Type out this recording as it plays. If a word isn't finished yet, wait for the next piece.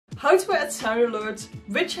How to add sound alerts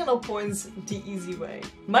with channel points the easy way.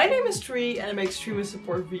 My name is Tree and I make streamer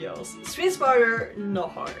support videos. Stream smarter,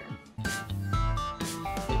 not harder.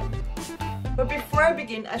 But before I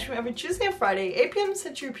begin, I stream every Tuesday and Friday, 8 PM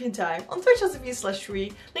Central European Time on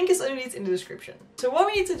twitch.tv/Tree. Link is underneath in the description. So what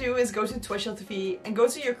we need to do is go to twitch.tv and go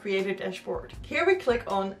to your creator dashboard. Here we click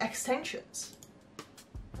on extensions.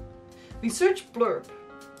 We search Blerp.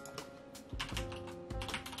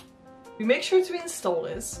 We make sure to install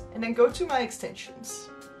this and then go to my extensions.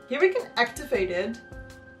 Here we can activate it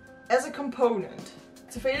as a component.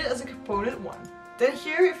 Activate it as a component 1. Then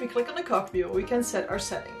here, if we click on the cogwheel, we can set our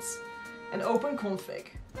settings and open config.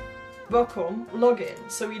 Welcome, login.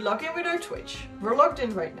 So we log in with our Twitch. We're logged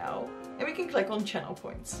in right now and we can click on channel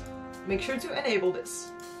points. Make sure to enable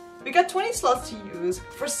this. We got 20 slots to use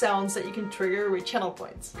for sounds that you can trigger with channel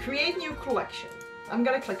points. Create new collection. I'm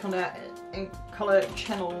gonna click on that and call it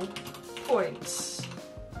channel points.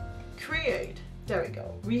 Create. There we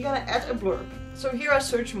go. We're gonna add a blurb. So here I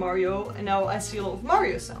search Mario and now I see a lot of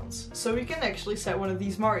Mario sounds. So we can actually set one of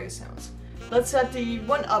these Mario sounds. Let's set the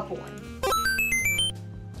 1-up one.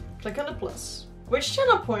 Click on the plus. Which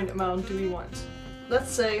channel point amount do we want?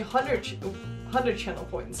 Let's say 100 channel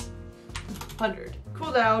points. 100.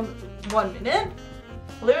 Cooldown 1 minute.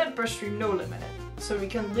 Limit per stream, no limit. So we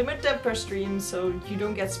can limit that per stream so you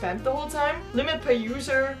don't get spammed the whole time. Limit per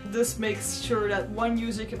user. This makes sure that one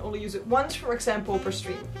user can only use it once, for example, per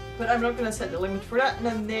stream. But I'm not gonna set the limit for that. And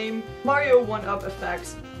then name Mario 1-up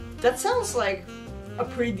effects. That sounds like a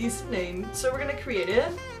pretty decent name. So we're gonna create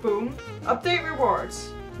it. Boom. Update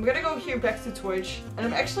rewards. I'm gonna go here back to Twitch and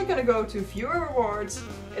I'm actually gonna go to viewer rewards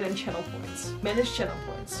and then channel points. Manage channel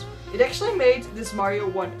points. It actually made this Mario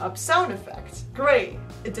 1-up sound effect. Great!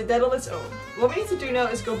 It did that on its own. What we need to do now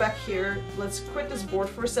is go back here. Let's quit this board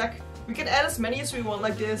for a sec. We can add as many as we want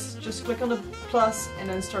like this. Just click on the plus and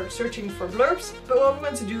then start searching for blurbs. But what we're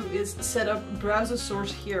going to do is set up browser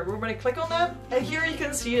source here. We're going to click on that. And here you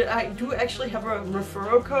can see that I do actually have a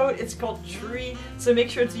referral code. It's called Tree. So make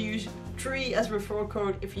sure to use Tree as referral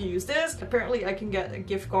code if you use this. Apparently I can get a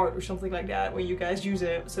gift card or something like that when you guys use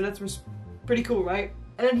it. So that's pretty cool, right?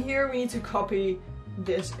 And then here we need to copy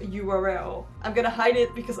this URL. I'm gonna hide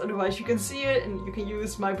it because otherwise you can see it and you can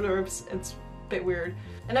use my blurbs. It's a bit weird.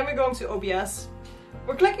 And then we're going to OBS.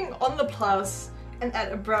 We're clicking on the plus and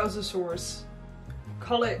add a browser source.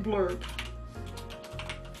 Call it Blerp.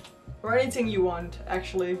 Or anything you want,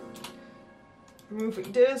 actually.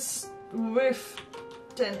 Removing this with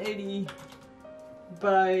 1080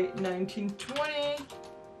 by 1920.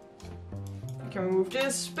 Can remove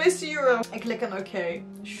this, paste the URL and click on OK.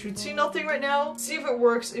 Should see nothing right now. See if it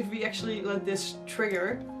works if we actually let this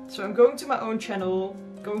trigger. So I'm going to my own channel,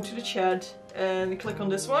 going to the chat and click on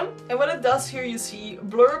this one. And what it does here, you see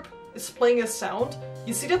Blerp is playing a sound.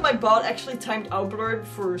 You see that my bot actually timed out Blerp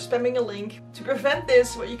for spamming a link. To prevent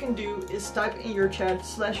this, what you can do is type in your chat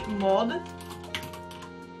 /mod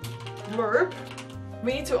Blerp.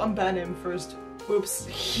 We need to unban him first. Whoops,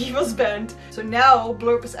 he was banned. So now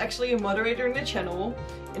Blerp is actually a moderator in the channel.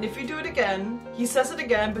 And if you do it again, he says it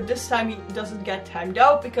again, but this time he doesn't get timed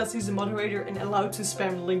out because he's a moderator and allowed to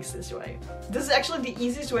spam links this way. This is actually the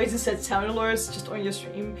easiest way to set sound alerts just on your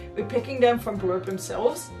stream by picking them from Blerp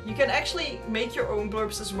themselves. You can actually make your own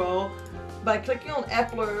blurbs as well by clicking on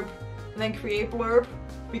Add Blerp and then Create Blerp.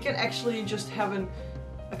 We can actually just have a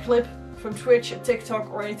clip from Twitch,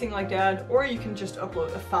 TikTok or anything like that, or you can just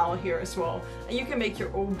upload a file here as well and you can make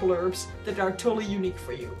your own blurbs that are totally unique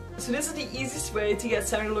for you. So this is the easiest way to get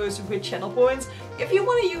sound alerts with channel points. If you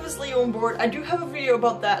want to use Leo on board, I do have a video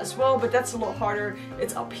about that as well, but that's a lot harder.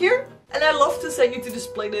 It's up here. And I love to send you to this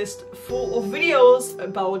playlist full of videos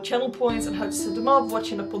about channel points and how to set them up, what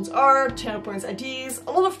channel points are, channel points IDs,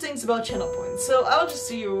 a lot of things about channel points. So I'll just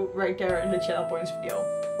see you right there in the channel points video.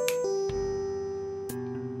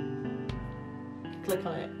 Click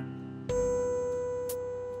on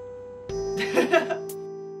it.